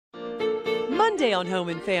Monday on Home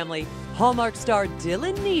and Family, Hallmark star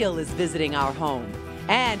Dylan Neal is visiting our home.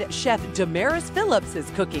 And Chef Damaris Phillips is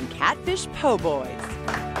cooking catfish po' boys.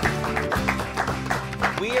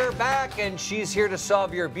 We are back, and she's here to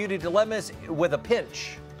solve your beauty dilemmas with a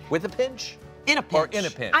pinch. With a pinch? In a pinch. Or in a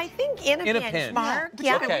pinch. I think in a pinch, Mark.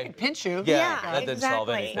 Yeah. Yeah. Okay. We could pinch you. Yeah, Yeah, that didn't solve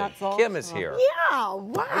exactly. anything. Kim is here. Yeah,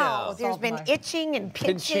 wow. Yeah. There's been itching and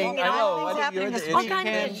pinching. I know. What's happening this All week? kinds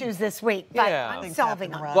of issues this week, but Yeah. I'm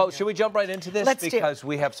solving them. Well, should we jump right into this? Let's do it. Because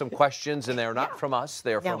we have some questions, and they're not from us.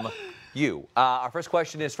 They're from you. Our first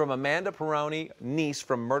question is from Amanda Peroni, niece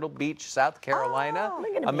from Myrtle Beach, South Carolina.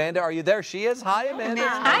 look at Amanda, are you there? She is. Hi, Amanda.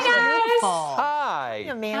 Hi, Beautiful. Hi.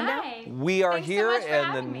 Amanda. Hi. We are Thanks so here much for in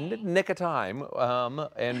having the me. nick of time,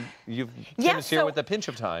 and Kim is here so- with the pinch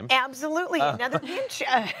of time. Absolutely, another pinch.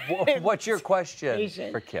 What's your question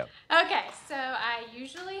Asian. for Kim? Okay, so I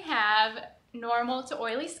usually have normal to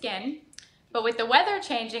oily skin, but with the weather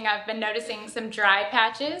changing, I've been noticing some dry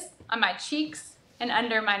patches on my cheeks and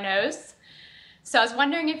under my nose. So I was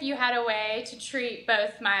wondering if you had a way to treat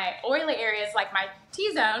both my oily areas like my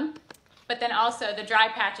T-zone, but then also the dry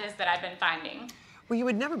patches that I've been finding. Well, you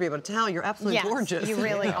would never be able to tell. You're absolutely Yes, gorgeous. you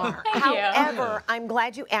really are. Thank you. However, I'm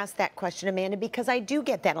glad you asked that question, Amanda, because I do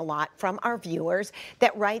get that a lot from our viewers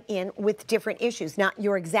that write in with different issues. Not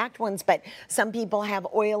your exact ones, but some people have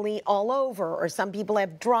oily all over, or some people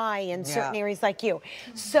have dry in certain areas like you.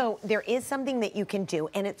 So there is something that you can do,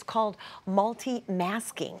 and it's called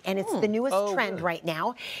multi-masking, and it's the newest trend right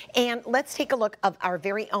now. And let's take a look of our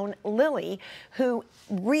very own Lily, who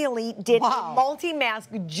really did a multi-mask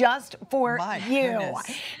just for you.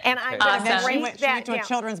 And I'm Awesome. going to She break went that to a down.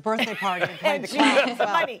 children's birthday party and played And the she clown made as some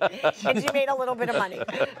well. money. And she made a little bit of money.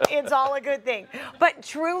 It's all a good thing. But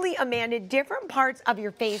truly, Amanda, different parts of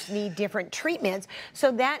your face need different treatments.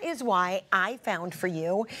 So that is why I found for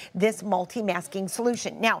you this multi-masking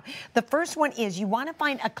solution. Now, the first one is you want to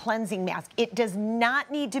find a cleansing mask. It does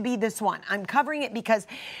not need to be this one. I'm covering it because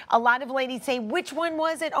a lot of ladies say, which one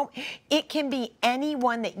was it? Oh, it can be any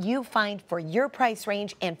one that you find for your price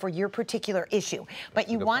range and for your particular issue. But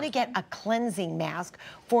you want to get a cleansing mask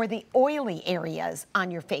for the oily areas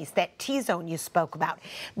on your face, that T-zone you spoke about.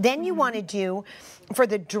 Then you want to do, for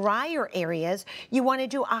the drier areas, you want to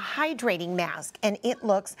do a hydrating mask, and it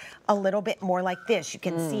looks a little bit more like this. You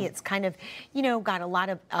can see it's kind of, you know, got a lot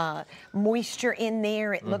of moisture in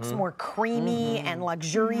there. It looks more creamy and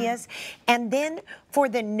luxurious. And then for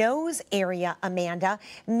the nose area, Amanda,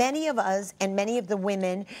 many of us and many of the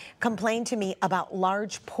women complain to me about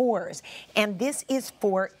large pores, and this is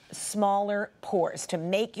for smaller pores, to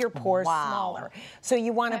make your pores smaller. So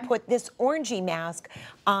you want to put this orangey mask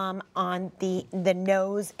on the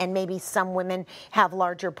nose, and maybe some women have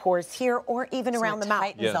larger pores here or even around the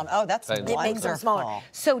mouth. Oh, that's It It makes them smaller.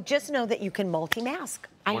 So just know that you can multi-mask.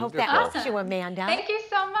 I hope that Wonderful. helps you, Amanda. Thank you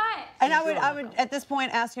so much. And I would at this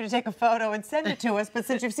point ask you to take a photo and send it to us, but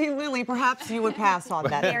since you've seen Lily, perhaps you would pass on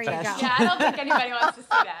that. There you go. Yeah, I don't think anybody wants to see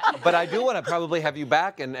that. But I do want to probably have you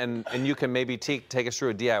back, and you can maybe take us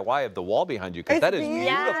through a DIY of the wall behind you, because that is beautiful.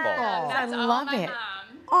 That's I all love my it. mom.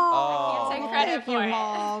 Oh, I can't take credit thank you, for it.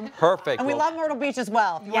 Mom. Perfect. And we Well, love Myrtle Beach as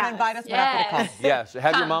well. If you want to invite us, we're happy to come. Yes,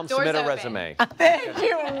 have your mom Doors submit a open. resume. Thank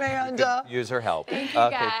you, Amanda. Use her help. Thank you,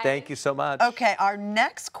 Okay, guys. thank you so much. Okay, our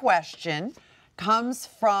next question comes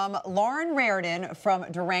from Lauren Raridan from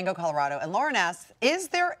Durango, Colorado. And Lauren asks, is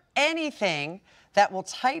there anything that will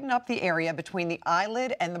tighten up the area between the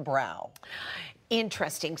eyelid and the brow?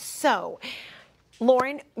 Interesting. So,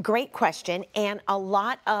 Lauren, great question. And a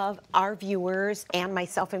lot of our viewers, and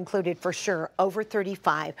myself included for sure, over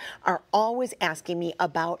 35, are always asking me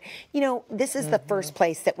about, you know, this is the first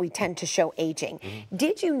place that we tend to show aging.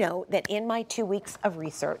 Did you know that in my 2 weeks of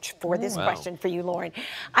research for this question for you, Lauren,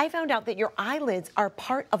 I found out that your eyelids are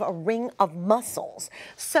part of a ring of muscles.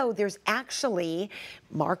 So there's actually,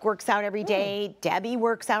 Mark works out every day, Debbie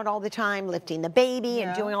works out all the time, lifting the baby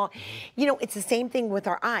and doing all, you know, it's the same thing with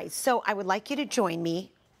our eyes. So I would like you to join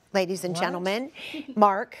me, ladies and gentlemen.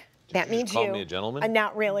 Mark, that means call you. me a gentleman?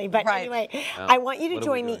 Not really, but anyway, I want you to What are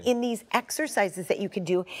join we me doing? in these exercises that you can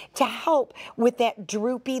do to help with that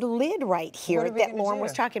droopy lid right here What are we that gonna Lauren do?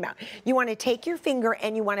 was talking about. You want to take your finger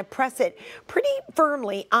and you want to press it pretty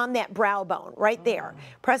firmly on that brow bone right there.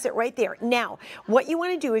 Press it right there. Now, what you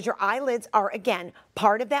want to do is your eyelids are, again,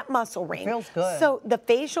 part of that muscle ring. Feels good. So the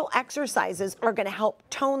facial exercises are going to help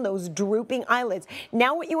tone those drooping eyelids.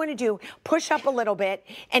 Now what you want to do, push up a little bit,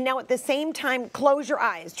 and now at the same time, close your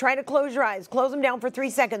eyes. Try to to close your eyes. Close them down for 3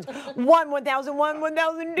 seconds. 1, 1001,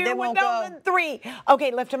 1002, They won't go. 1003.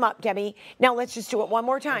 Okay, lift them up, Debbie. Now let's just do it one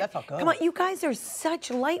more time. that felt good. Come on, you guys are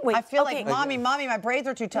such lightweight. I feel okay. like, mommy, my braids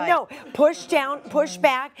are too tight. No, push down, push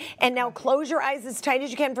back, and now close your eyes as tight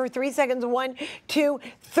as you can for 3 seconds. 1, 2,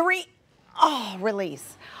 3. Oh,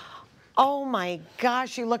 release. Oh my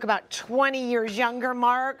gosh, you look about 20 years younger,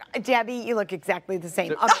 Mark. Debbie, you look exactly the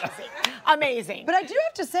same. Amazing. Amazing. But I do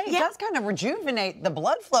have to say, it does kind of rejuvenate the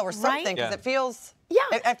blood flow or something, because it feels...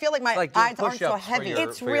 Yeah. I feel like my eyes aren't so heavy.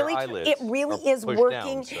 It's really, it really is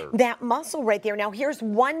working that muscle right there. Now, here's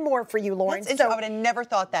one more for you, Lauren. So, I would have never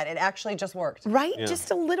thought that. It actually just worked. Right? Yeah.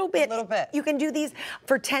 Just a little bit. A little bit. You can do these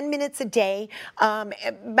for 10 minutes a day,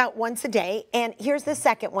 about once a day. And here's the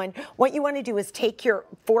second one. What you want to do is take your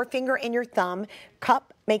forefinger and your thumb,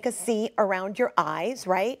 cup, make a C around your eyes,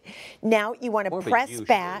 right? Now you want to press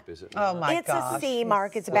back. Oh my It's gosh. a C,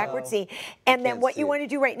 Mark. It's a backward C. And then what you want to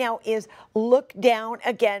do right now is look down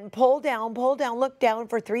again. Pull down, look down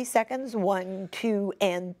for 3 seconds. 1, 2,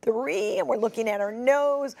 and 3. And we're looking at our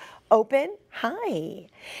nose. Open. Hi.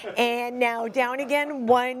 And now down again.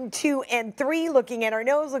 1, 2, and 3. Looking at our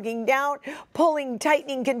nose, looking down, pulling,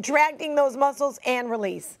 tightening, contracting those muscles, and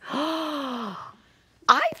release.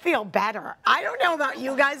 I feel better. I don't know about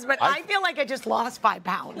you guys, but I feel like I just lost 5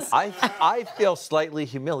 pounds. I feel slightly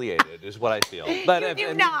humiliated, is what I feel. But you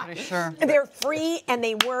do not. Sure. They're free and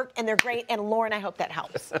they work and they're great. And Lauren, I hope that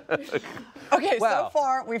helps. Okay, so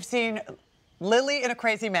far we've seen Lily in a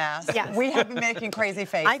crazy mask. Yes. We have been making crazy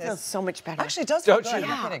faces. I feel so much better. Actually, it does feel Don't good. you? I'm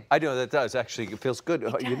not kidding. I know that does. Actually, it feels good.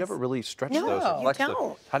 It You does. never really stretch No, those and you flex don't.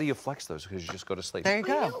 those. How do you flex those? Because you just go to sleep. There you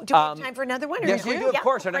go. Do we have time for another one? Or Yes, no? we do, of Yeah,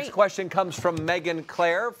 course. Our great. next question comes from Megan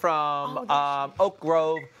Clare from Oak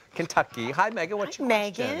Grove, Kentucky. Hi, Megan. What's your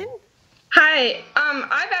question? Megan? Hi.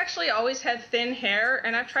 I've actually always had thin hair,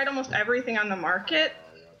 and I've tried almost everything on the market.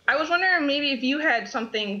 I was wondering maybe if you had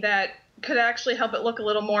something that could actually help it look a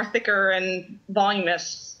little more thicker and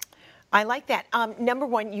voluminous. I like that. Number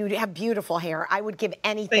one, you have beautiful hair. I would give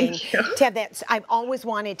anything Thank you. to have that. I've always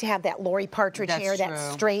wanted to have that Lori Partridge hair, That's that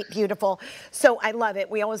true. straight, beautiful. So I love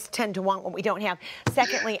it. We always tend to want what we don't have.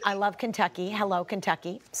 Secondly, I love Kentucky. Hello,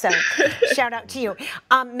 Kentucky. So shout out to you.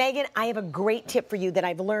 Megan, I have a great tip for you that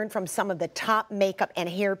I've learned from some of the top makeup and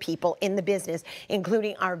hair people in the business,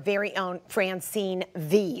 including our very own Francine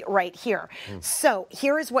V right here. So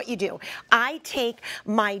here is what you do. I take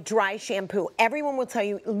my dry shampoo. Everyone will tell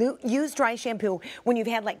you, use dry shampoo when you've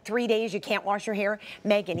had like 3 days, you can't wash your hair.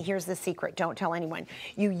 Megan, here's the secret. Don't tell anyone.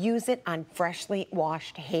 You use it on freshly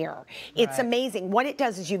washed hair. It's amazing. What it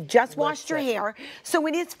does is you've just washed your hair, so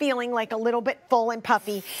it is feeling like a little bit full and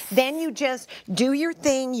puffy. Then you just do your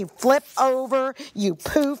thing. You flip over, you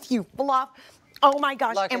poof, you fluff. Oh my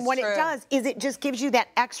gosh, Look, and what it's it true. does is it just gives you that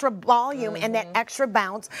extra volume and that extra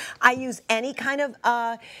bounce. I use any kind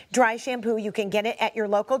of dry shampoo. You can get it at your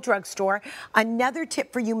local drugstore. Another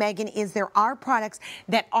tip for you, Megan, is there are products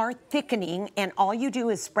that are thickening, and all you do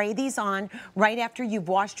is spray these on right after you've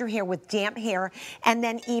washed your hair with damp hair, and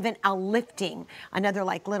then even a lifting, another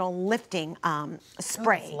like little lifting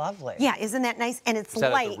spray. that's lovely. Yeah, isn't that nice? And it's Is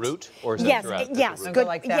that light. at the root, or is that yes, throughout? yes, Go good.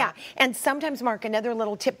 like that. Yeah, and sometimes, Mark, another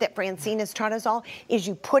little tip that Francine has taught us all is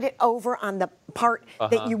you put it over on the part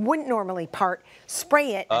that you wouldn't normally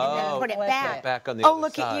spray it, and then put it Flip back. it. Back on the oh, other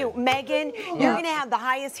look at you, side. Megan. You're going to have the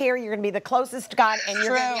highest hair. You're going to be the closest to God, and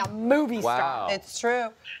you're going to be a movie Wow. star. It's true.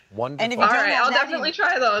 Wonderful. And if you All don't right, have I'll that, definitely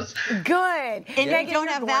try those. Good. And if Megan, you don't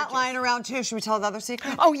you're have that gorgeous. lying around too, should we tell another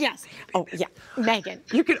secret? Oh, yes. Oh, yeah. Megan.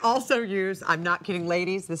 You can also use, I'm not kidding,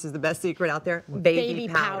 ladies, this is the best secret out there, baby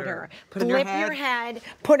powder. Put it in Flip your head,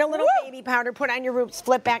 put a little baby powder, put on your roots,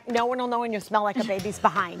 flip back. No one will know, and you'll smell like a baby's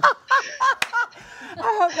behind.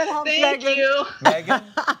 I hope that helps, Thank Megan. you. Megan,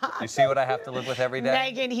 you see what I have to live with every day?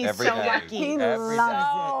 Megan, he's Every so day. lucky. He Every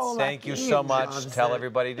loves day. it. Thank you so much. loves Tell it.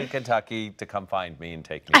 everybody in Kentucky to come find me and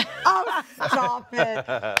take me away. Oh, stop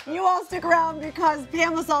it. You all stick around because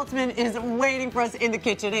Pamela Saltzman is waiting for us in the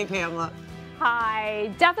kitchen. Hey, Pamela.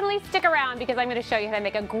 Hi, definitely stick around because I'm going to show you how to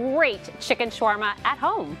make a great chicken shawarma at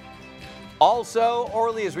home. Also,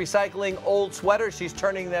 Orly is recycling old sweaters. She's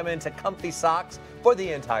turning them into comfy socks for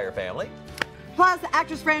the entire family. Plus,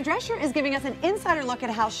 actress Fran Drescher is giving us an insider look at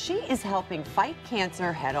how she is helping fight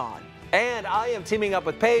cancer head on. And I am teaming up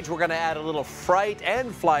with Paige. We're going to add a little fright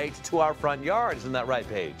and flight to our front yard. Isn't that right,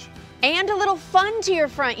 Paige? And a little fun to your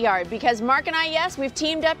front yard because Mark and I, yes, we've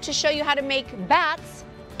teamed up to show you how to make bats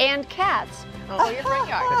and cats for your front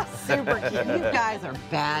yard. Super cute. You guys are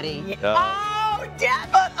batty. Oh, Dad.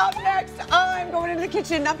 But up next, I'm going into the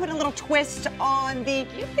kitchen. I'm putting a little twist on the,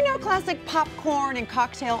 classic popcorn and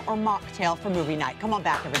cocktail or mocktail for movie night. Come on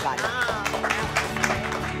back, everybody.